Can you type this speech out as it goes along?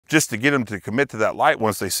just to get them to commit to that light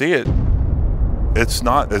once they see it, it's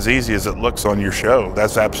not as easy as it looks on your show.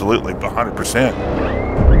 That's absolutely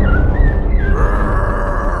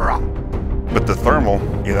 100%. But the thermal,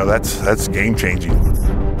 you know, that's game changing.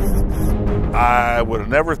 I would have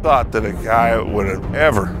never thought that a coyote would have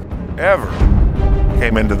ever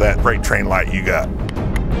came into that freight train light you got.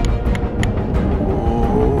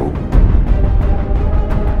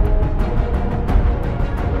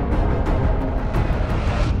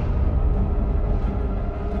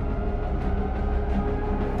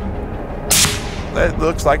 That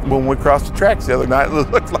looks like when we crossed the tracks the other night,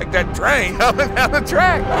 it looks like that train coming down the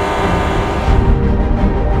track.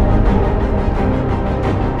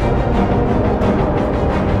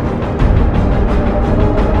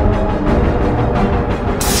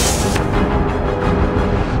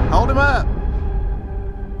 Hold him up.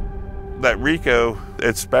 That Rico,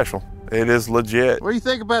 it's special. It is legit. What do you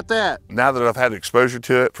think about that? Now that I've had exposure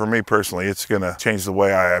to it, for me personally, it's gonna change the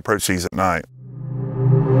way I approach these at night.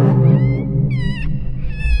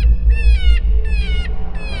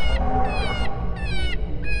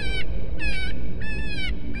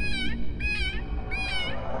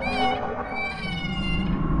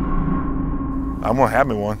 I'm gonna have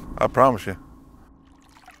me one, I promise you.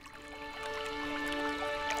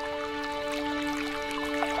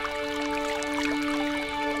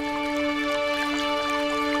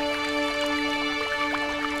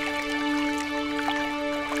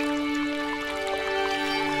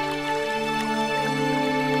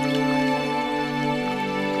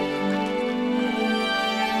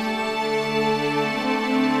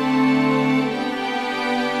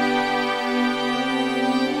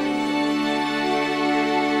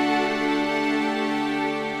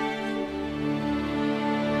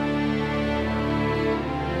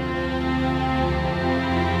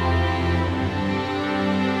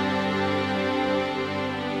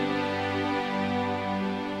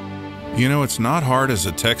 You know, it's not hard as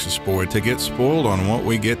a Texas boy to get spoiled on what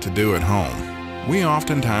we get to do at home. We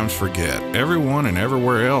oftentimes forget everyone and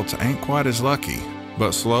everywhere else ain't quite as lucky,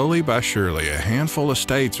 but slowly by surely a handful of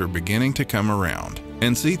states are beginning to come around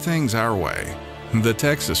and see things our way, the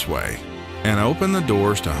Texas way, and open the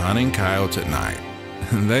doors to hunting coyotes at night.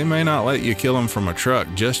 They may not let you kill them from a truck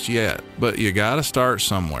just yet, but you gotta start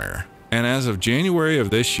somewhere. And as of January of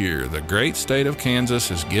this year, the great state of Kansas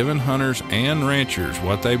has given hunters and ranchers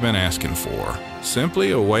what they've been asking for.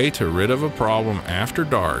 Simply a way to rid of a problem after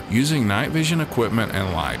dark using night vision equipment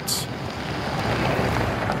and lights.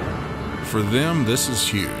 For them, this is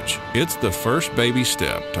huge. It's the first baby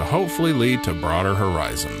step to hopefully lead to broader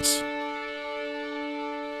horizons.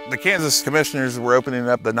 The Kansas commissioners were opening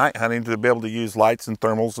up the night hunting to be able to use lights and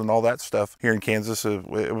thermals and all that stuff here in Kansas.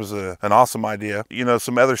 It was an awesome idea. You know,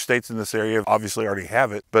 some other states in this area obviously already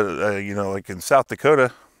have it, but you know, like in South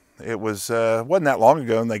Dakota, it wasn't that long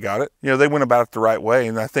ago and they got it. You know, they went about it the right way,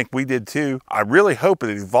 and I think we did too. I really hope it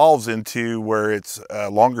evolves into where it's a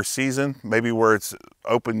longer season, maybe where it's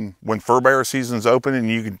open when fur bearer season's open and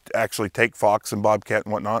you can actually take fox and bobcat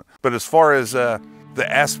and whatnot. But as far as the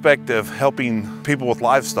aspect of helping people with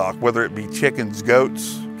livestock, whether it be chickens,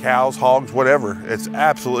 goats, cows, hogs, whatever, it's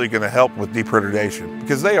absolutely going to help with depredation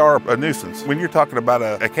because they are a nuisance. When you're talking about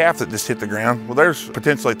a calf that just hit the ground, well, there's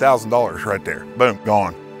potentially $1,000 right there. Boom,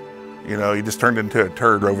 gone. You know, you just turned into a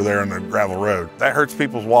turd over there on the gravel road. That hurts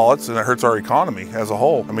people's wallets and it hurts our economy as a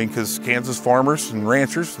whole. I mean, because Kansas farmers and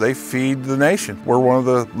ranchers, they feed the nation. We're one of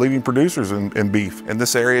the leading producers in beef. And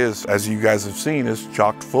this area, is, as you guys have seen, is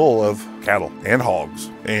chock full of cattle and hogs.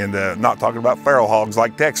 And not talking about feral hogs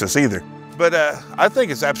like Texas either. But I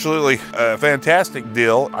think it's absolutely a fantastic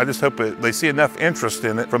deal. I just hope they see enough interest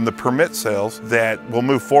in it from the permit sales that we'll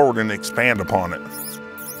move forward and expand upon it.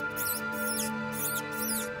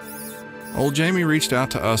 Old Jamie reached out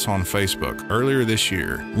to us on Facebook earlier this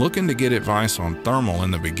year, looking to get advice on thermal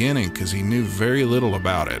in the beginning because he knew very little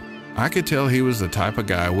about it. I could tell he was the type of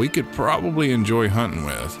guy we could probably enjoy hunting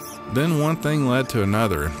with. Then one thing led to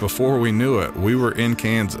another, and before we knew it, we were in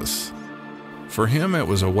Kansas. For him, it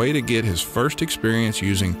was a way to get his first experience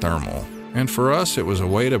using thermal. And for us, it was a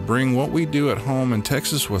way to bring what we do at home in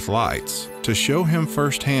Texas with lights, to show him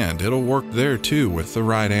firsthand it'll work there too with the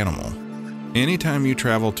right animal. Anytime you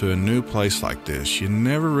travel to a new place like this, you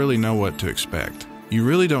never really know what to expect. You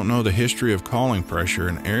really don't know the history of calling pressure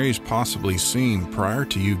in areas possibly seen prior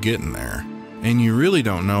to you getting there. And you really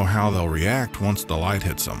don't know how they'll react once the light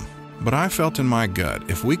hits them. But I felt in my gut,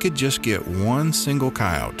 if we could just get one single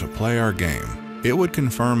coyote to play our game, it would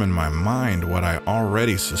confirm in my mind what I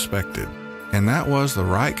already suspected. And that was the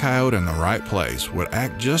right coyote in the right place would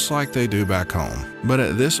act just like they do back home. But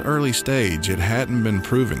at this early stage, it hadn't been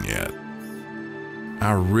proven yet.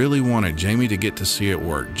 I really wanted Jamie to get to see it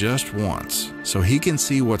work just once, so he can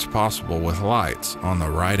see what's possible with lights on the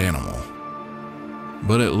right animal.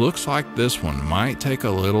 But it looks like this one might take a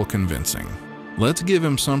little convincing. Let's give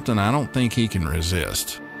him something I don't think he can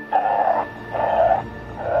resist.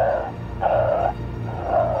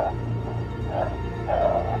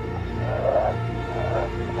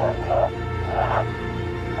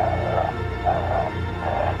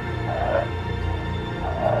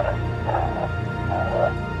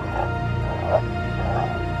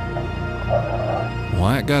 Well,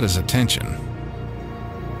 that got his attention.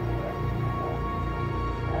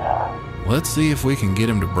 Let's see if we can get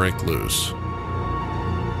him to break loose.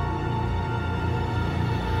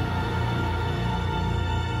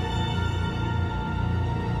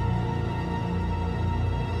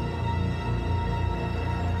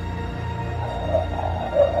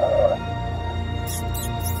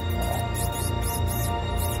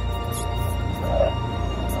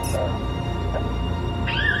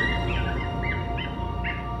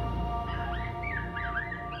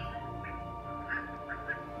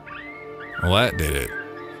 Well, that did it.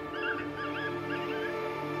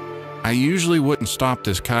 I usually wouldn't stop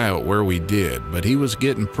this coyote where we did, but he was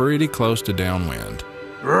getting pretty close to downwind.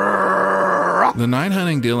 The night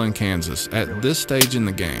hunting deal in Kansas at this stage in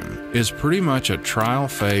the game is pretty much a trial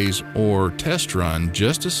phase or test run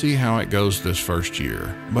just to see how it goes this first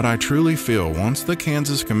year. But I truly feel once the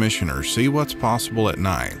Kansas commissioners see what's possible at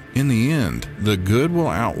night, in the end, the good will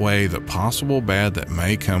outweigh the possible bad that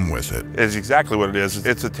may come with it. It's exactly what it is.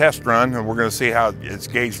 It's a test run, and we're going to see how it's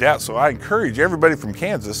gauged out. So I encourage everybody from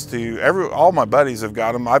Kansas all my buddies have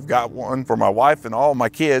got them. I've got one for my wife and all my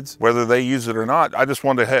kids, whether they use it or not. I just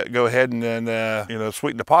wanted to go ahead and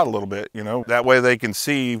sweeten the pot a little bit, that way they can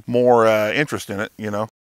see more interest in it,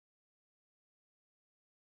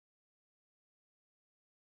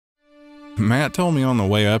 Matt told me on the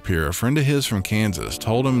way up here, a friend of his from Kansas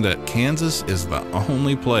told him that Kansas is the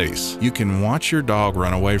only place you can watch your dog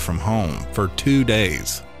run away from home for 2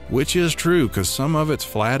 days. Which is true, because some of it's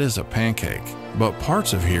flat as a pancake, but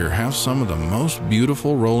parts of here have some of the most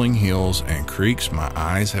beautiful rolling hills and creeks my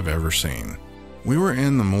eyes have ever seen. We were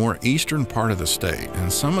in the more eastern part of the state,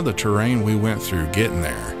 and some of the terrain we went through getting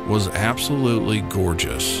there was absolutely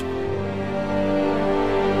gorgeous.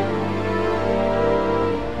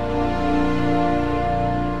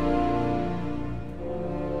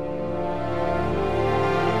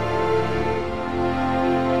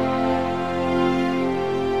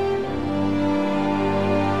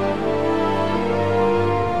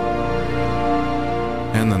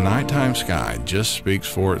 And the nighttime sky just speaks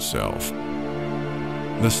for itself.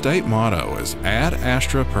 The state motto is Ad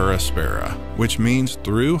Astra per Aspera, which means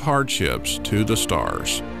through hardships to the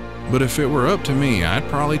stars. But if it were up to me, I'd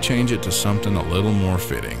probably change it to something a little more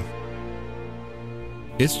fitting.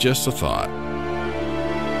 It's just a thought.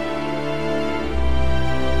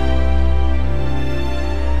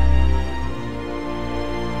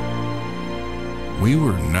 We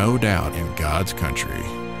were no doubt in God's country.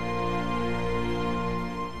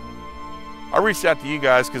 I reached out to you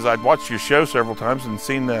guys because I'd watched your show several times and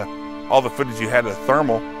seen all the footage you had of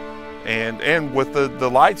thermal and with the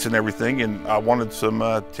lights and everything, and I wanted some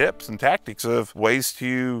tips and tactics of ways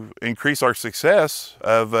to increase our success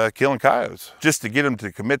of killing coyotes. Just to get them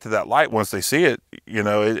to commit to that light once they see it,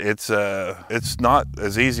 it's not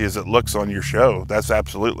as easy as it looks on your show. That's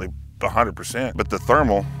absolutely 100%. But the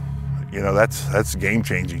thermal, that's game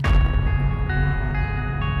changing.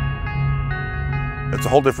 It's a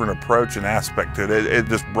whole different approach and aspect to it. It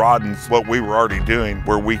just broadens what we were already doing,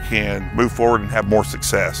 where we can move forward and have more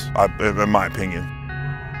success, in my opinion.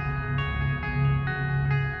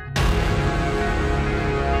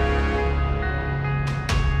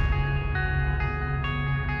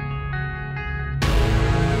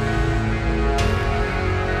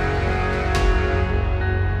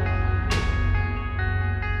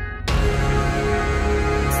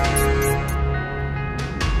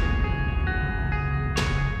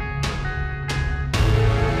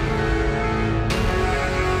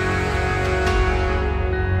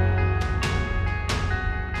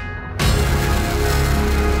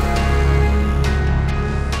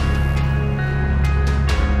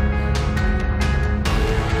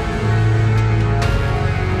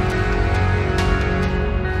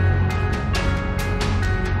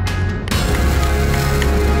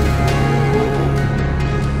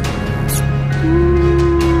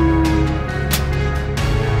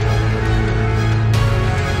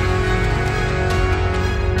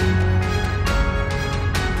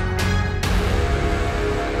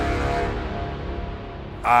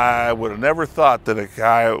 I would have never thought that a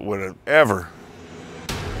coyote would have ever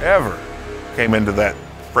came into that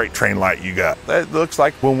freight train light you got. That looks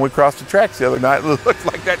like when we crossed the tracks the other night, it looked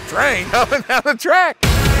like that train coming down the track.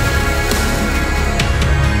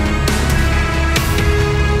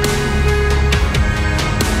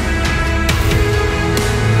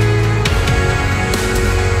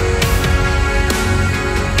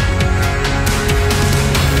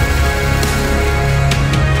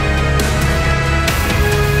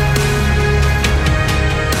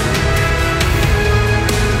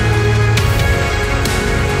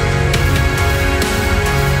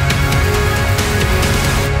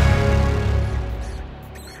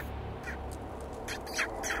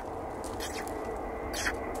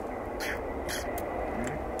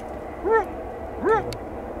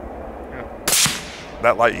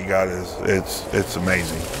 That light you got it's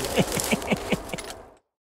amazing.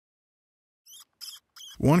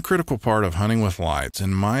 One critical part of hunting with lights,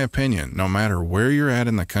 in my opinion, no matter where you're at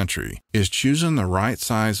in the country, is choosing the right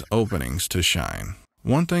size openings to shine.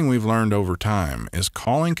 One thing we've learned over time is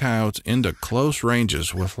calling coyotes into close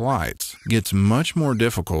ranges with lights gets much more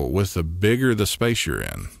difficult with the bigger the space you're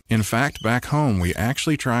in. In fact, back home, we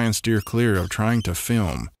actually try and steer clear of trying to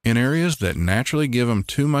film in areas that naturally give them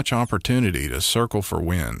too much opportunity to circle for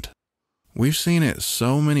wind. We've seen it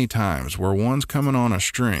so many times where one's coming on a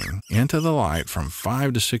string into the light from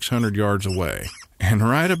 500 to 600 yards away, and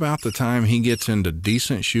right about the time he gets into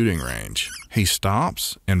decent shooting range, he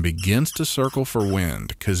stops and begins to circle for wind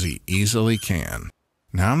because he easily can.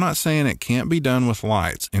 Now, I'm not saying it can't be done with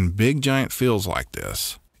lights in big giant fields like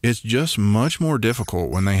this. It's just much more difficult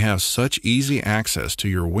when they have such easy access to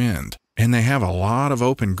your wind, and they have a lot of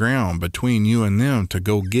open ground between you and them to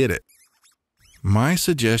go get it. My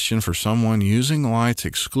suggestion for someone using lights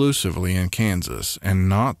exclusively in Kansas and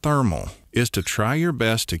not thermal is to try your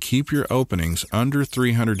best to keep your openings under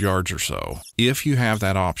 300 yards or so, if you have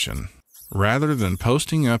that option, rather than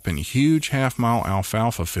posting up in huge half-mile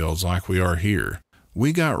alfalfa fields like we are here.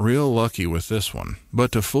 We got real lucky with this one,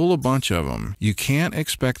 but to fool a bunch of them, you can't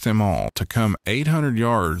expect them all to come 800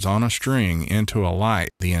 yards on a string into a light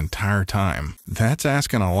the entire time. That's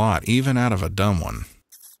asking a lot even out of a dumb one.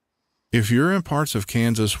 If you're in parts of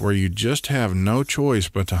Kansas where you just have no choice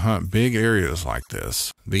but to hunt big areas like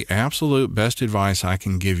this, the absolute best advice I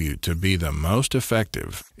can give you to be the most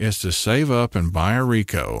effective is to save up and buy a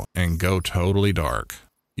Rico and go totally dark.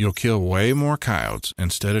 You'll kill way more coyotes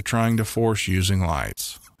instead of trying to force using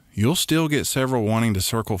lights. You'll still get several wanting to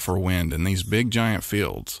circle for wind in these big giant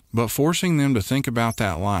fields, but forcing them to think about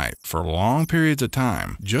that light for long periods of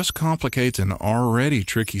time just complicates an already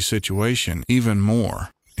tricky situation even more.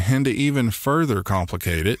 And to even further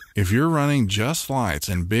complicate it, if you're running just lights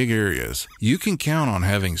in big areas, you can count on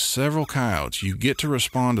having several coyotes you get to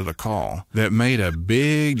respond to the call that made a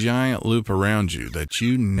big giant loop around you that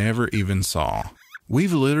you never even saw.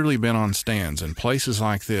 We've literally been on stands in places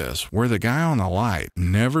like this where the guy on the light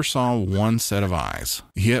never saw one set of eyes,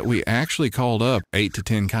 yet we actually called up 8 to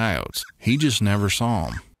 10 coyotes. He just never saw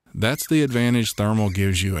them. That's the advantage thermal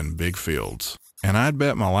gives you in big fields. And I'd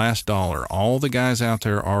bet my last dollar all the guys out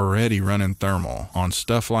there already running thermal on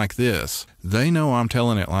stuff like this, they know I'm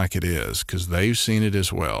telling it like it is because they've seen it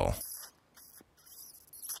as well.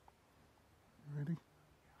 Ready?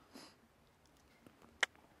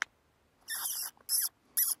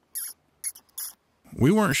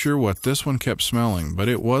 We weren't sure what this one kept smelling, but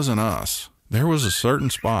it wasn't us. There was a certain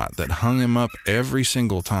spot that hung him up every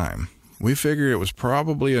single time. We figured it was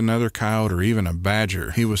probably another coyote or even a badger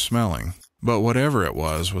he was smelling. But whatever it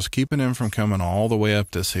was keeping him from coming all the way up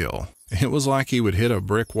this hill. It was like he would hit a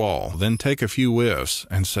brick wall, then take a few whiffs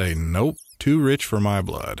and say, nope, too rich for my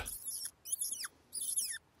blood.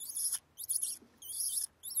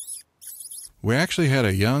 We actually had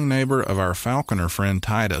a young neighbor of our falconer friend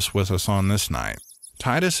Titus with us on this night.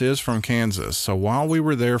 Titus is from Kansas, so while we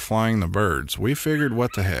were there flying the birds, we figured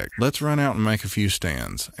what the heck, let's run out and make a few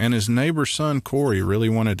stands, and his neighbor's son Corey really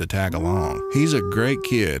wanted to tag along. He's a great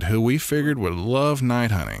kid who we figured would love night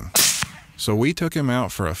hunting. So we took him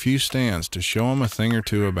out for a few stands to show him a thing or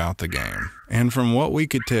two about the game, and from what we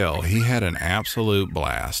could tell, he had an absolute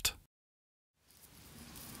blast.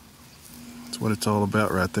 That's what it's all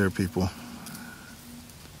about right there, people.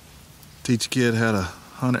 Teach a kid how to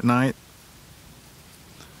hunt at night.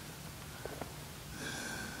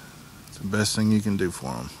 The best thing you can do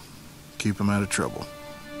for them. Keep them out of trouble.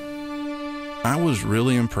 I was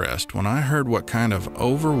really impressed when I heard what kind of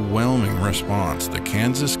overwhelming response the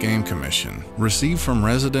Kansas Game Commission received from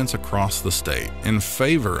residents across the state in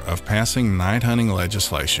favor of passing night hunting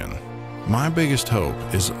legislation. My biggest hope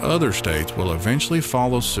is other states will eventually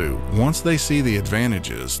follow suit once they see the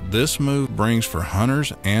advantages this move brings for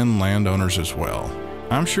hunters and landowners as well.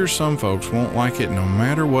 I'm sure some folks won't like it no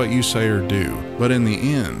matter what you say or do, but in the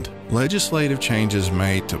end, legislative changes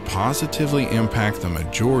made to positively impact the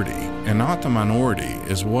majority and not the minority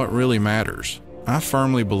is what really matters. I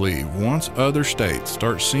firmly believe once other states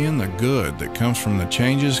start seeing the good that comes from the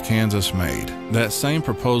changes Kansas made, that same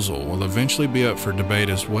proposal will eventually be up for debate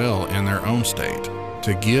as well in their own state,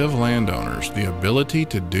 to give landowners the ability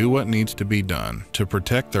to do what needs to be done to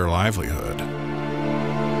protect their livelihood.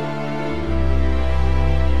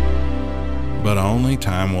 But only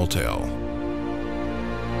time will tell.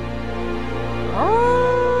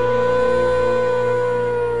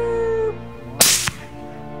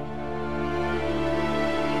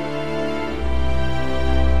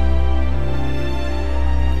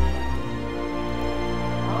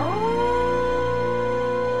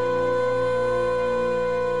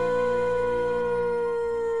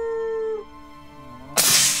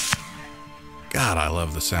 God, I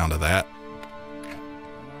love the sound of that.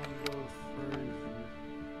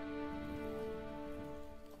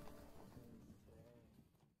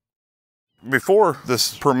 Before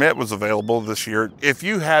this permit was available this year, if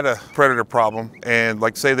you had a predator problem and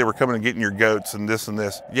like say they were coming and getting your goats and this,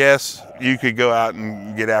 yes, you could go out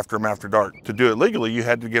and get after them after dark. To do it legally, you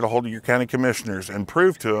had to get a hold of your county commissioners and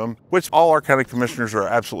prove to them, which all our county commissioners are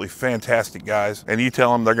absolutely fantastic guys. And you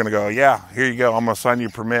tell them, they're gonna go, yeah, here you go, I'm gonna sign you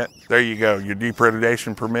a permit. There you go, your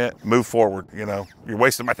depredation permit, move forward. You know, you're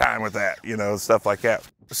wasting my time with that, you know, stuff like that.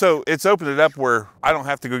 So it's opened it up where I don't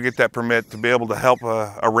have to go get that permit to be able to help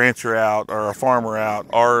a rancher out or a farmer out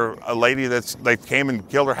or a lady they came and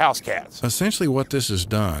killed her house cats. Essentially what this has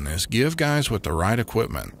done is give guys with the right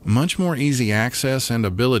equipment much more easy access and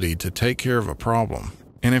ability to take care of a problem.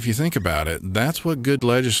 And if you think about it, that's what good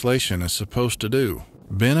legislation is supposed to do.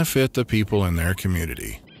 Benefit the people in their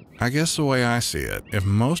community. I guess the way I see it, if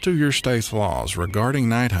most of your state's laws regarding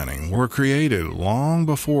night hunting were created long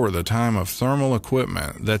before the time of thermal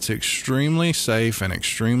equipment that's extremely safe and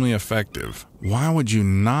extremely effective, why would you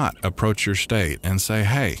not approach your state and say,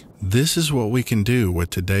 hey, this is what we can do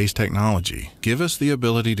with today's technology. Give us the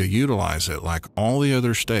ability to utilize it like all the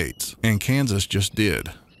other states, and Kansas just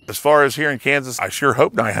did. As far as here in Kansas, I sure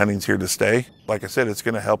hope night hunting's here to stay. Like I said, it's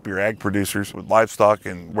going to help your ag producers with livestock,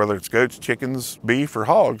 and whether it's goats, chickens, beef, or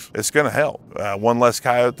hogs, it's going to help. One less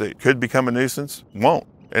coyote that could become a nuisance won't.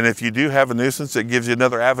 And if you do have a nuisance, it gives you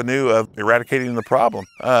another avenue of eradicating the problem.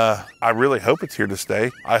 I really hope it's here to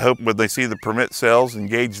stay. I hope when they see the permit sales and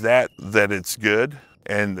gauge that it's good.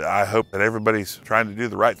 And I hope that everybody's trying to do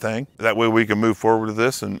the right thing. That way we can move forward with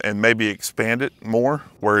this and maybe expand it more,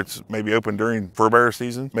 where it's maybe open during fur bearer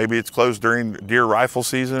season. Maybe it's closed during deer rifle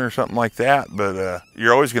season or something like that. But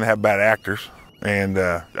you're always going to have bad actors. And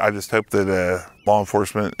I just hope that law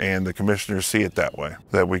enforcement and the commissioners see it that way,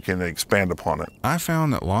 that we can expand upon it. I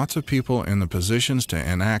found that lots of people in the positions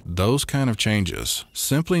to enact those kind of changes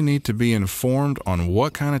simply need to be informed on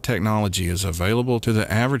what kind of technology is available to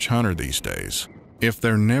the average hunter these days. If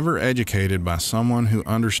they're never educated by someone who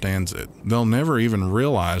understands it, they'll never even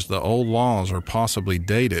realize the old laws are possibly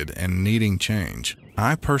dated and needing change.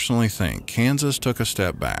 I personally think Kansas took a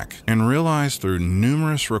step back and realized through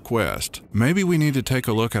numerous requests, maybe we need to take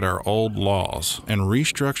a look at our old laws and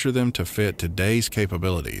restructure them to fit today's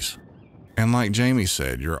capabilities. And like Jamie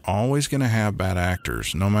said, you're always going to have bad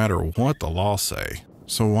actors no matter what the laws say.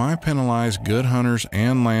 So why penalize good hunters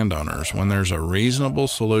and landowners when there's a reasonable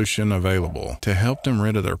solution available to help them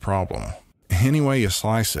rid of their problem? Any way you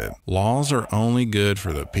slice it, laws are only good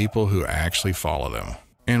for the people who actually follow them.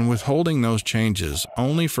 And withholding those changes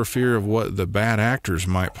only for fear of what the bad actors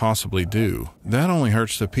might possibly do, that only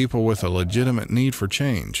hurts the people with a legitimate need for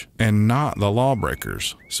change, and not the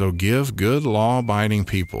lawbreakers. So give good law-abiding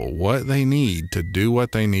people what they need to do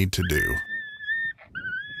what they need to do.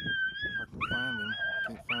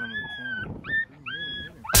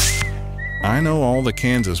 I know all the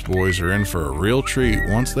Kansas boys are in for a real treat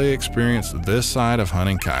once they experience this side of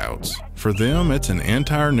hunting coyotes. For them, it's an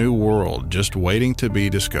entire new world just waiting to be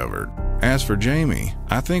discovered. As for Jamie,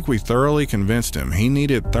 I think we thoroughly convinced him he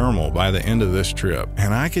needed thermal by the end of this trip,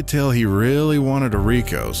 and I could tell he really wanted a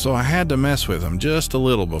Rico, so I had to mess with him just a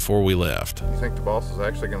little before we left. You think the boss is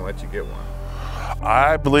actually going to let you get one?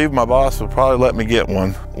 I believe my boss will probably let me get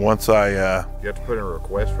one once I... You have to put in a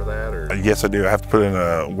request for that, or? Yes, I do. I have to put in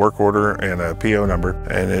a work order and a PO number,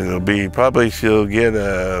 and it'll be probably she'll get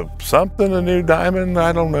a new diamond,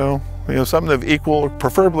 I don't know. You know, something of equal,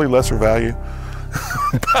 preferably lesser value.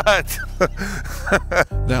 But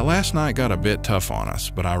That last night got a bit tough on us,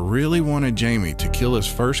 but I really wanted Jamie to kill his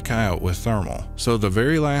first coyote with thermal. So the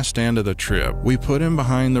very last stand of the trip, we put him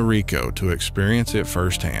behind the Rico to experience it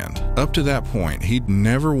firsthand. Up to that point, he'd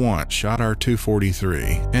never once shot our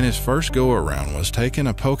 243, and his first go-around was taking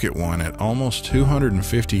a poke at one at almost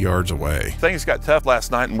 250 yards away. Things got tough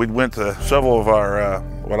last night, and we went to several of our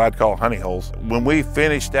what I'd call honey holes. When we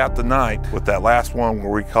finished out the night with that last one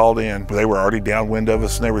where we called in, they were already downwind of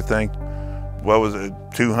us and everything. What was it,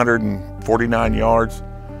 249 yards?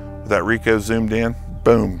 That Rico zoomed in,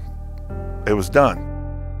 boom, it was done.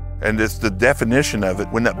 And it's the definition of it.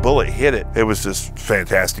 When that bullet hit it, it was just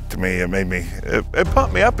fantastic to me. It made me, it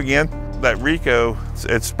pumped me up again. That Rico,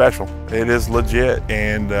 it's special. It is legit,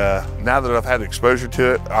 and now that I've had exposure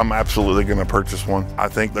to it, I'm absolutely gonna purchase one. I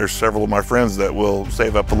think there's several of my friends that will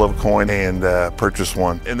save up a little coin and purchase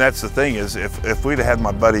one. And that's the thing is, if we'd have had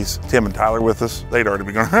my buddies Tim and Tyler with us, they'd already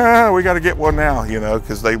be going, we gotta get one now, you know,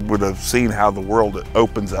 because they would have seen how the world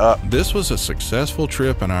opens up. This was a successful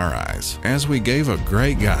trip in our eyes, as we gave a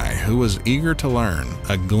great guy who was eager to learn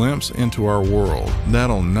a glimpse into our world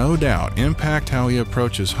that'll no doubt impact how he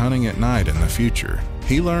approaches hunting at night in the future.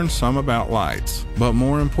 He learned some about lights, but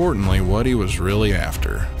more importantly, what he was really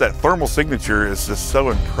after. That thermal signature is just so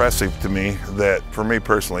impressive to me that for me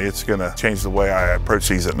personally, it's gonna change the way I approach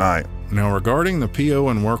these at night. Now regarding the PO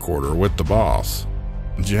and work order with the boss,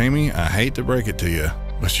 Jamie, I hate to break it to you,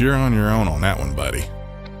 but you're on your own on that one, buddy.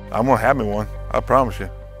 I'm gonna have me one, I promise you.